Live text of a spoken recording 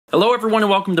Hello everyone and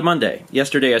welcome to Monday.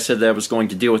 Yesterday I said that I was going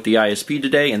to deal with the ISP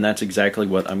today, and that's exactly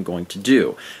what I'm going to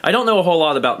do. I don't know a whole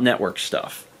lot about network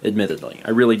stuff, admittedly.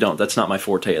 I really don't. That's not my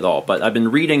forte at all. But I've been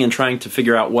reading and trying to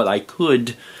figure out what I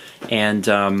could, and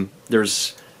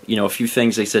there's a few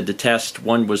things they said to test.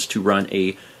 One was to run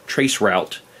a trace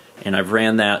route, and I've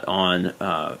ran that on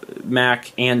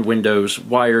Mac and Windows,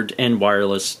 wired and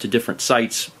wireless, to different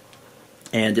sites.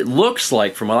 And it looks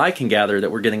like, from what I can gather,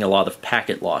 that we're getting a lot of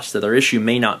packet loss. That our issue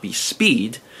may not be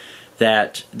speed,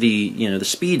 that the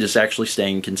speed is actually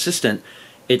staying consistent.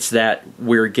 It's that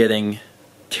we're getting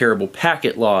terrible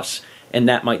packet loss, and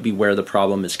that might be where the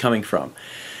problem is coming from.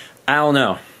 I don't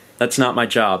know. That's not my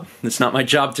job. It's not my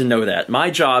job to know that.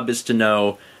 My job is to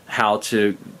know how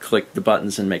to click the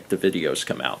buttons and make the videos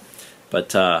come out.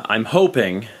 But I'm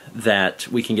hoping that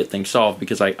we can get things solved,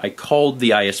 because I called the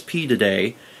ISP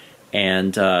today,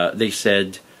 and they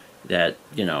said that,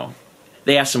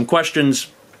 they asked some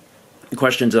questions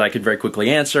that I could very quickly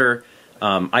answer.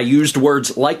 I used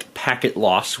words like packet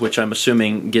loss, which I'm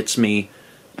assuming gets me,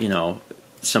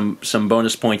 some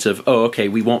bonus points of, oh, okay,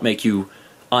 we won't make you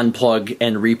unplug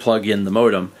and replug in the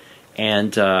modem.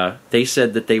 And they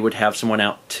said that they would have someone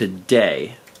out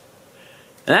today.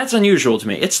 And that's unusual to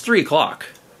me. It's 3 o'clock.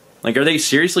 Like, are they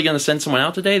seriously going to send someone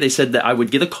out today? They said that I would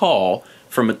get a call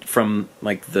from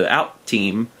like the out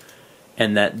team,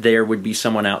 and that there would be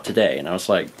someone out today. And I was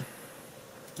like,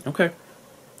 okay,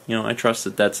 I trust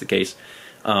that that's the case.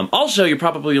 Also, you're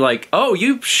probably like, oh,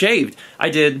 you shaved. I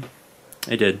did.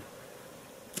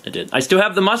 I still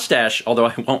have the mustache, although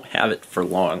I won't have it for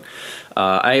long.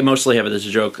 I mostly have it as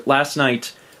a joke. Last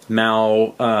night,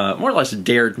 Mal more or less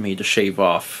dared me to shave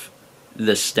off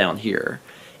this down here,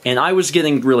 and I was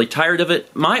getting really tired of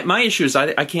it. My issue is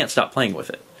I can't stop playing with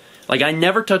it. Like, I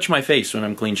never touch my face when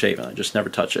I'm clean shaven. I just never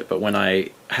touch it. But when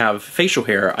I have facial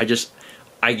hair, I just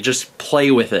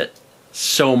play with it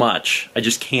so much. I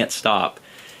just can't stop.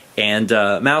 And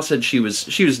Mal said she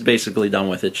was basically done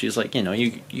with it. She's like,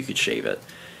 you could shave it.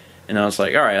 And I was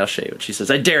like, all right, I'll shave it. She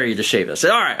says, I dare you to shave it. I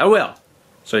said, all right, I will.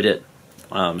 So I did.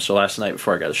 So last night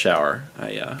before I got a shower,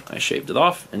 I shaved it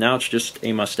off, and now it's just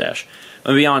a mustache.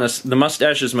 I'm gonna be honest, the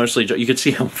mustache is mostly, you can see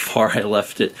how far I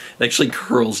left it. It actually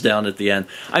curls down at the end.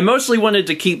 I mostly wanted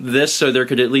to keep this so there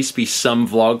could at least be some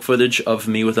vlog footage of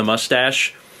me with a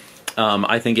mustache.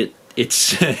 I think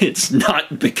it's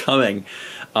not becoming,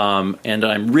 and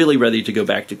I'm really ready to go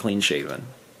back to clean shaven.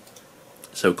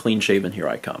 So clean shaven, here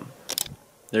I come.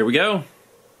 There we go.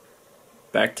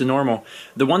 Back to normal.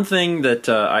 The one thing that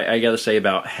I gotta say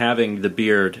about having the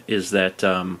beard is that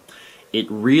it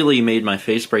really made my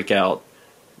face break out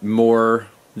more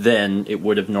than it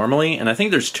would have normally, and I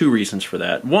think there's 2 reasons for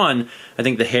that. One, I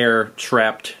think the hair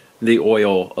trapped the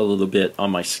oil a little bit on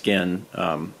my skin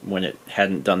when it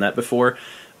hadn't done that before.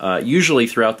 Usually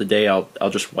throughout the day I'll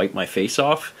just wipe my face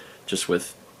off just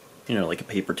with like a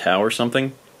paper towel or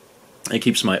something. It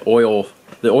keeps the oil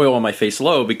on my face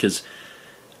low, because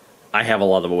I have a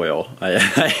lot of oil.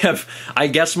 I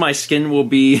guess my skin will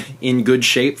be in good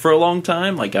shape for a long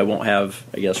time. Like, I won't have,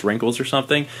 I guess, wrinkles or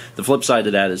something. The flip side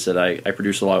of that is that I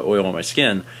produce a lot of oil on my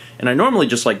skin, and I normally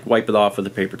just like wipe it off with a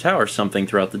paper towel or something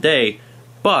throughout the day,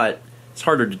 but it's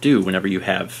harder to do whenever you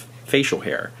have facial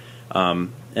hair.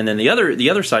 And then the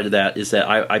other side of that is that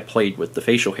I played with the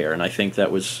facial hair, and I think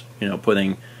that was,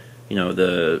 putting,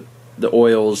 the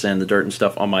oils and the dirt and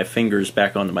stuff on my fingers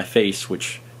back onto my face,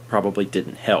 which probably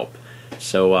didn't help.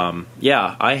 So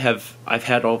yeah, I've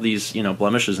had all these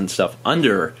blemishes and stuff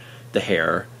under the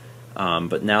hair,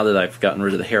 but now that I've gotten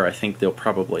rid of the hair, I think they'll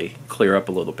probably clear up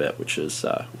a little bit, which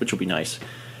will be nice.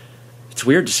 It's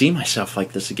weird to see myself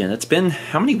like this again. It's been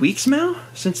how many weeks now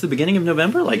since the beginning of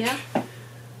November? Like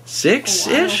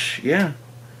 6-ish? Yeah.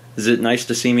 Is it nice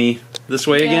to see me this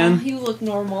way again? Yeah, you look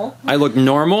normal. I look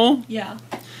normal? Yeah.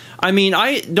 I mean,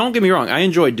 don't get me wrong, I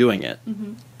enjoyed doing it.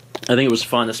 Mm-hmm. I think it was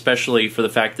fun, especially for the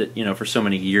fact that, for so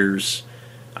many years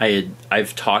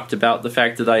I've talked about the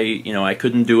fact that I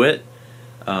couldn't do it.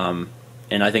 And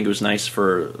I think it was nice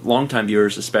for longtime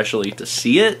viewers especially to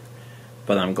see it,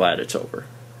 but I'm glad it's over.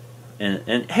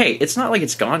 And hey, it's not like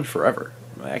it's gone forever.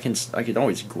 I can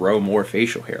always grow more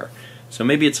facial hair. So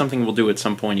maybe it's something we'll do at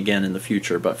some point again in the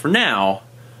future, but for now,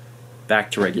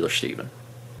 back to regular Steven.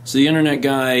 So the internet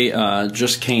guy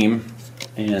just came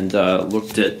and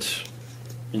looked at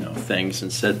things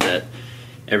and said that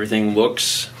everything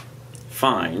looks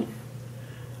fine.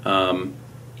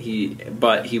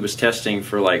 But he was testing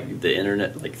for like the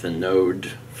internet, like the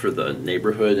node for the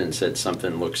neighborhood, and said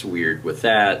something looks weird with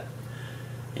that.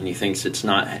 And he thinks it's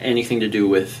not anything to do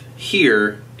with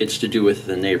here, it's to do with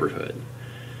the neighborhood.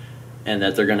 And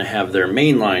that they're going to have their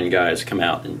mainline guys come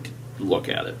out and, look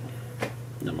at it.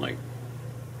 And I'm like,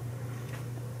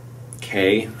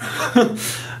 okay.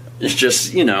 It's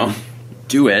just, you know,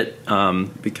 do it,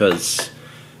 because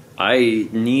I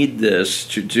need this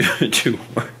to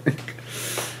work.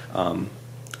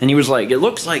 And he was like, it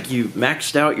looks like you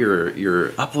maxed out your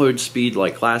upload speed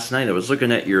like last night. I was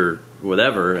looking at your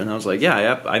whatever, and I was like,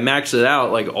 yeah, I max it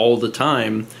out like all the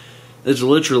time. That's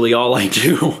literally all I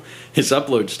do is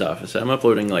upload stuff. I said, I'm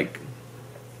uploading like,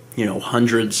 you know,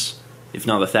 hundreds, if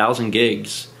not 1,000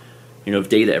 gigs, you know, of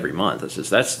data every month. It's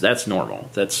just, that's normal.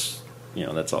 That's, you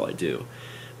know, that's all I do.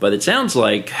 But it sounds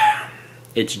like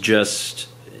it's just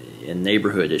a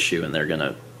neighborhood issue, and they're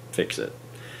gonna fix it.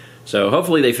 So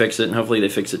hopefully they fix it, and hopefully they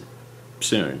fix it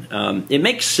soon. It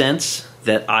makes sense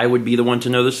that I would be the one to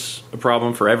know this a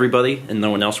problem for everybody, and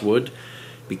no one else would,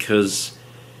 because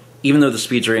even though the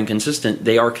speeds are inconsistent,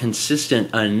 they are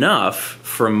consistent enough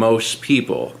for most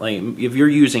people. Like, if you're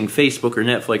using Facebook or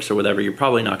Netflix or whatever, you're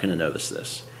probably not going to notice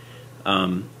this.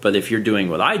 But if you're doing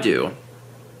what I do,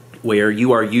 where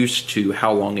you are used to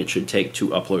how long it should take to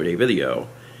upload a video,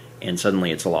 and suddenly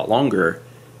it's a lot longer,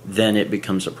 then it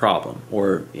becomes a problem.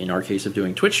 Or in our case of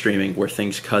doing Twitch streaming, where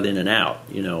things cut in and out,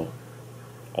 you know,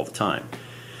 all the time.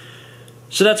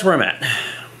 So that's where I'm at.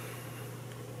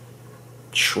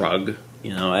 Shrug.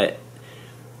 You know,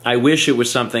 I wish it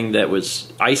was something that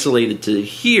was isolated to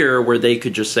here, where they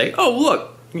could just say, oh,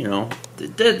 look, you know,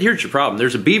 here's your problem.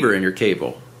 There's a beaver in your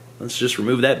cable. Let's just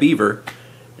remove that beaver,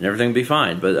 and everything will be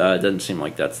fine. But it doesn't seem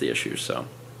like that's the issue, so.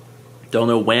 Don't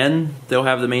know when they'll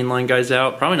have the mainline guys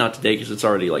out. Probably not today, because it's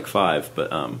already like 5,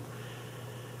 but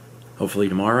hopefully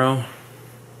tomorrow.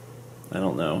 I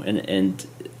don't know. And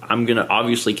I'm going to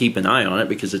obviously keep an eye on it,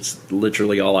 because it's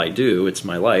literally all I do. It's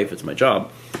my life. It's my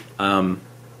job.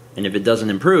 And if it doesn't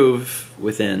improve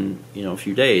within, you know, a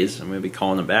few days, I'm going to be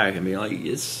calling them back and be like,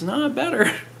 it's not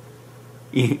better.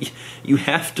 You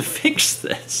have to fix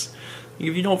this.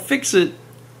 If you don't fix it,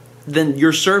 then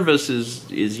your service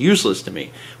is useless to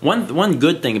me. One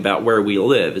good thing about where we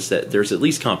live is that there's at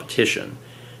least competition.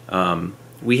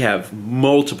 We have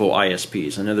multiple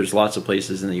ISPs. I know there's lots of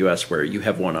places in the US where you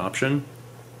have one option.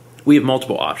 We have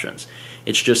multiple options.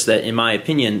 It's just that, in my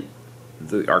opinion,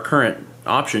 our current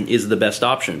option is the best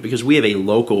option, because we have a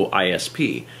local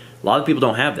ISP. A lot of people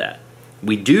don't have that.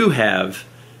 We do have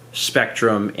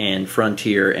Spectrum and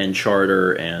Frontier and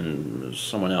Charter and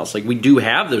someone else. Like, we do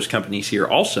have those companies here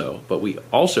also, but we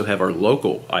also have our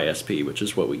local ISP, which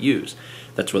is what we use.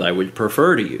 That's what I would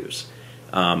prefer to use.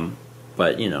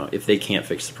 But, you know, if they can't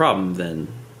fix the problem, then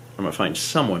I'm going to find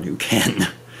someone who can.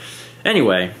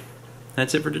 Anyway,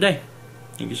 that's it for today.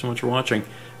 Thank you so much for watching.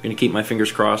 I'm going to keep my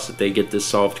fingers crossed that they get this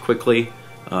solved quickly.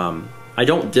 I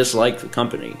don't dislike the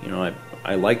company. You know,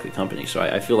 I like the company, so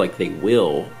I feel like they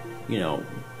will, you know,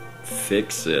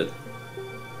 fix it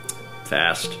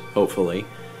fast, hopefully.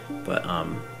 But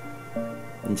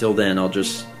until then, I'll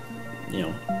just, you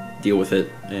know, deal with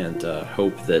it and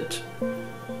hope that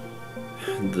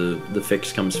the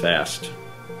fix comes fast,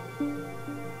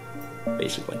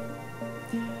 basically.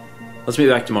 Let's be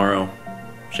back tomorrow,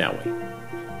 shall we?